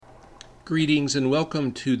Greetings and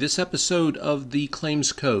welcome to this episode of The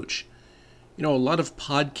Claims Coach. A lot of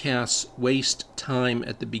podcasts waste time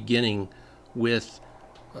at the beginning with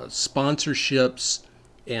sponsorships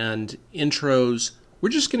and intros. We're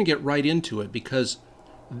just going to get right into it because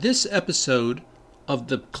this episode of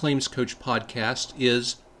the Claims Coach podcast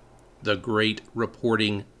is the great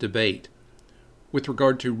reporting debate with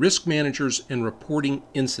regard to risk managers and reporting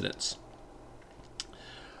incidents.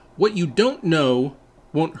 What you don't know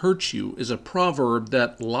won't hurt you is a proverb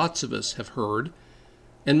that lots of us have heard,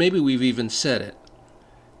 and maybe we've even said it.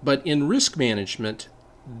 But in risk management,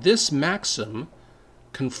 this maxim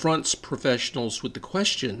confronts professionals with the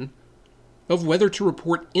question of whether to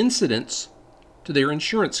report incidents to their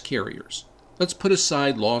insurance carriers. Let's put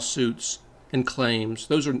aside lawsuits and claims.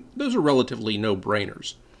 Those are relatively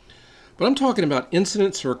no-brainers. But I'm talking about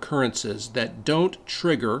incidents or occurrences that don't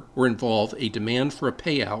trigger or involve a demand for a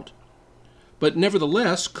payout, but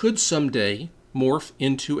nevertheless could someday morph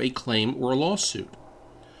into a claim or a lawsuit.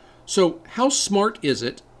 So how smart is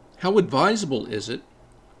it, how advisable is it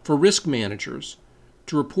for risk managers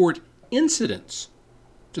to report incidents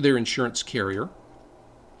to their insurance carrier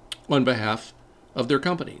on behalf of their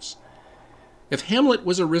companies? If Hamlet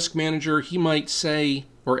was a risk manager, he might say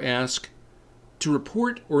or ask, to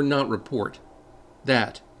report or not report?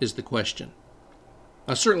 That is the question.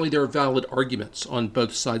 Now, certainly there are valid arguments on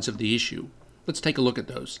both sides of the issue. Let's take a look at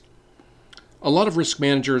those. A lot of risk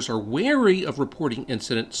managers are wary of reporting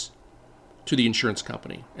incidents to the insurance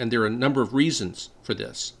company, and there are a number of reasons for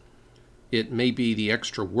this. It may be the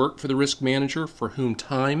extra work for the risk manager, for whom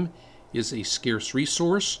time is a scarce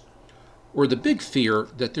resource, or the big fear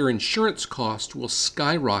that their insurance cost will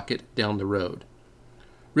skyrocket down the road.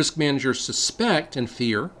 Risk managers suspect and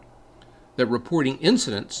fear that reporting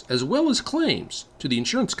incidents, as well as claims, to the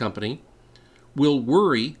insurance company will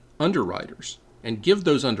worry underwriters and give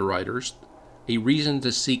those underwriters a reason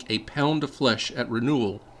to seek a pound of flesh at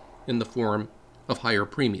renewal in the form of higher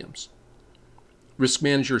premiums. Risk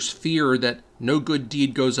managers fear that no good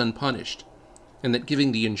deed goes unpunished and that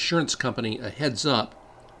giving the insurance company a heads up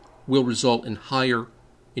will result in higher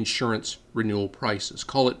insurance renewal prices.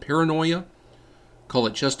 Call it paranoia, call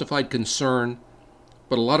it justified concern,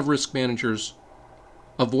 but a lot of risk managers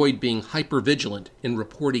avoid being hypervigilant in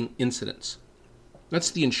reporting incidents. That's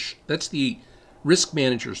the risk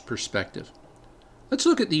manager's perspective. Let's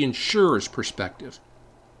look at the insurer's perspective.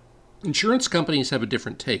 Insurance companies have a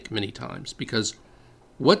different take many times because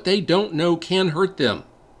what they don't know can hurt them.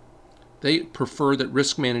 They prefer that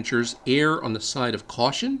risk managers err on the side of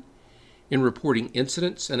caution in reporting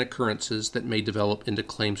incidents and occurrences that may develop into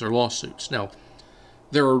claims or lawsuits. Now,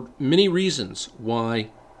 there are many reasons why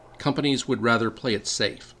companies would rather play it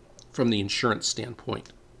safe from the insurance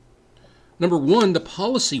standpoint. Number one, the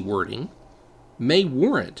policy wording may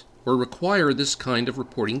warrant or require this kind of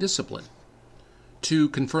reporting discipline. To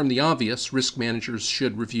confirm the obvious, risk managers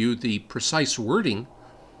should review the precise wording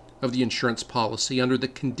of the insurance policy under the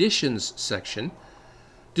conditions section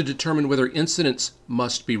to determine whether incidents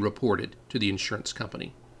must be reported to the insurance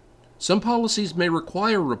company. Some policies may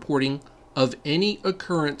require reporting of any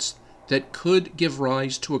occurrence that could give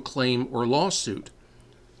rise to a claim or lawsuit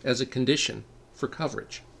as a condition for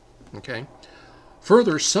coverage. Okay.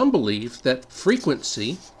 Further, some believe that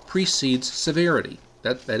frequency precedes severity.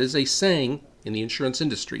 That is a saying in the insurance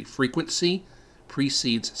industry. Frequency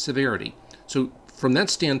precedes severity. So from that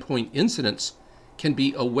standpoint, incidents can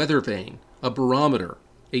be a weather vane, a barometer,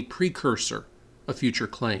 a precursor of future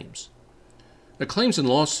claims. Now, claims and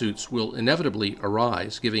lawsuits will inevitably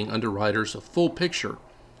arise, giving underwriters a full picture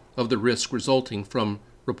of the risk resulting from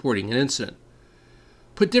reporting an incident.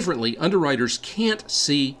 Put differently, underwriters can't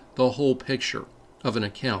see the whole picture of an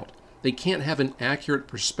account. They can't have an accurate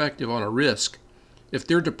perspective on a risk if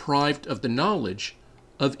they're deprived of the knowledge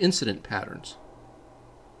of incident patterns.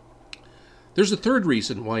 There's a third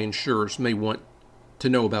reason why insurers may want to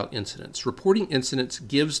know about incidents. Reporting incidents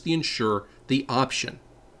gives the insurer the option,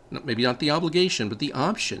 maybe not the obligation, but the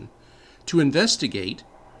option to investigate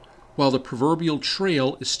while the proverbial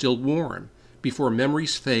trail is still warm, before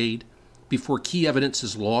memories fade, before key evidence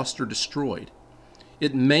is lost or destroyed.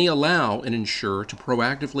 It may allow an insurer to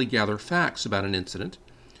proactively gather facts about an incident,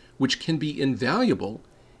 which can be invaluable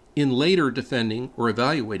in later defending or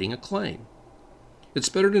evaluating a claim. It's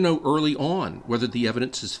better to know early on whether the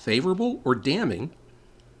evidence is favorable or damning,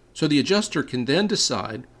 so the adjuster can then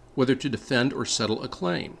decide whether to defend or settle a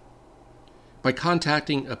claim. By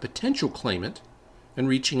contacting a potential claimant and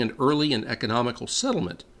reaching an early and economical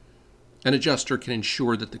settlement, an adjuster can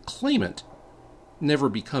ensure that the claimant never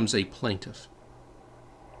becomes a plaintiff.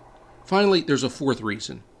 Finally, there's a fourth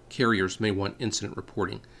reason carriers may want incident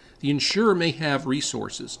reporting. The insurer may have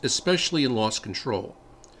resources, especially in loss control,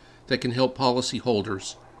 that can help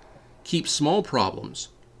policyholders keep small problems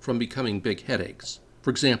from becoming big headaches.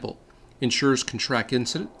 For example, insurers can track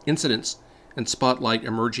incidents and spotlight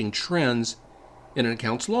emerging trends in an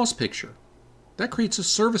account's loss picture. That creates a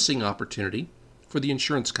servicing opportunity for the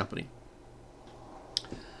insurance company.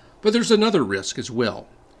 But there's another risk as well.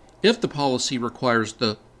 If the policy requires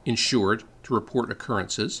the insured to report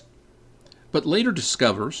occurrences, but later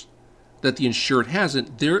discovers that the insured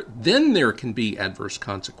hasn't, then there can be adverse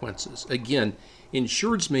consequences. Again,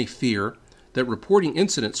 insureds may fear that reporting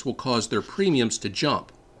incidents will cause their premiums to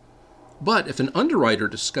jump. But if an underwriter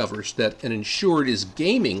discovers that an insured is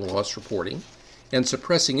gaming loss reporting and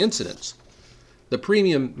suppressing incidents, the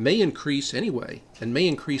premium may increase anyway and may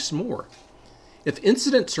increase more. If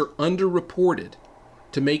incidents are underreported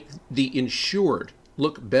to make the insured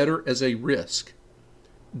look better as a risk,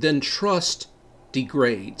 then trust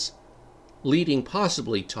degrades, leading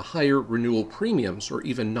possibly to higher renewal premiums or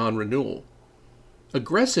even non-renewal.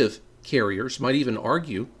 Aggressive carriers might even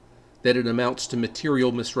argue that it amounts to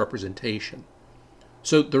material misrepresentation.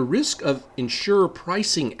 So the risk of insurer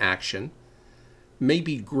pricing action may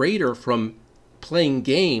be greater from playing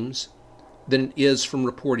games than it is from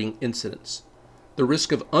reporting incidents. The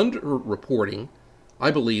risk of underreporting, I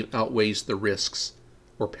believe, outweighs the risks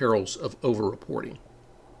or perils of overreporting.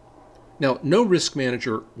 Now, no risk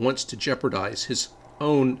manager wants to jeopardize his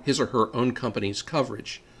or her own company's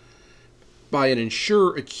coverage by an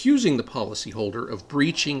insurer accusing the policyholder of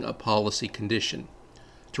breaching a policy condition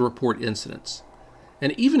to report incidents.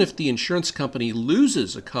 And even if the insurance company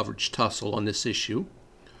loses a coverage tussle on this issue,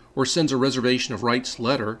 or sends a reservation of rights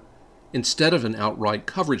letter instead of an outright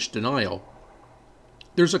coverage denial,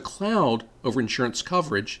 there's a cloud over insurance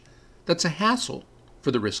coverage that's a hassle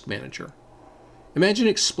for the risk manager. Imagine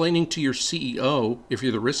explaining to your CEO, if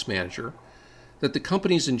you're the risk manager, that the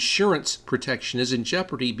company's insurance protection is in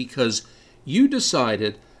jeopardy because you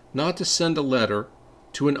decided not to send a letter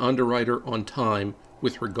to an underwriter on time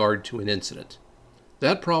with regard to an incident.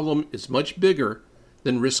 That problem is much bigger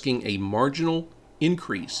than risking a marginal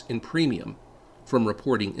increase in premium from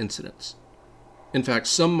reporting incidents. In fact,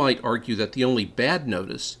 some might argue that the only bad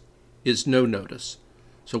notice is no notice.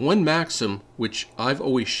 So one maxim which I've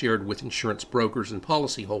always shared with insurance brokers and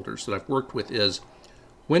policyholders that I've worked with is,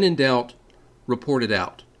 when in doubt, report it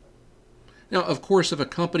out. Now, of course, if a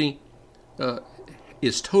company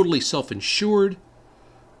is totally self-insured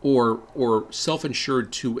or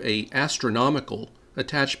self-insured to an astronomical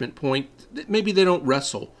attachment point, maybe they don't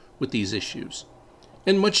wrestle with these issues.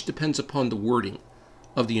 And much depends upon the wording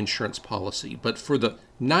of the insurance policy. But for the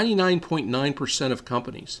 99.9% of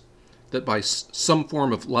companies that buy some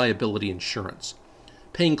form of liability insurance,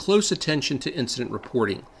 paying close attention to incident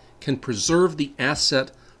reporting can preserve the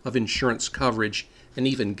asset of insurance coverage and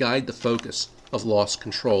even guide the focus of loss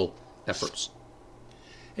control efforts.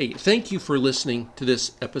 Hey, thank you for listening to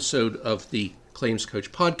this episode of the Claims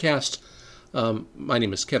Coach podcast. My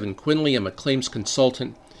name is Kevin Quinley. I'm a claims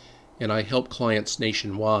consultant, and I help clients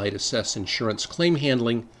nationwide assess insurance claim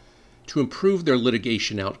handling to improve their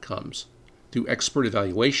litigation outcomes through expert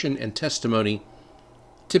evaluation and testimony,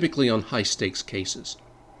 typically on high-stakes cases.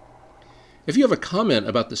 If you have a comment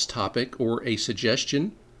about this topic or a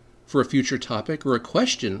suggestion for a future topic or a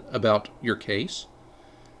question about your case,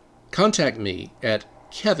 contact me at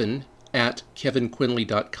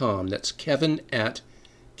kevin@kevinquinley.com. That's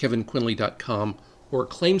kevin@kevinquinley.com or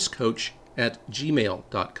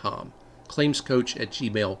claimscoach@gmail.com.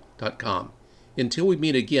 claimscoach@gmail.com. Until we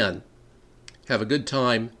meet again, have a good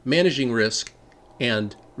time managing risk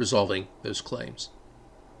and resolving those claims.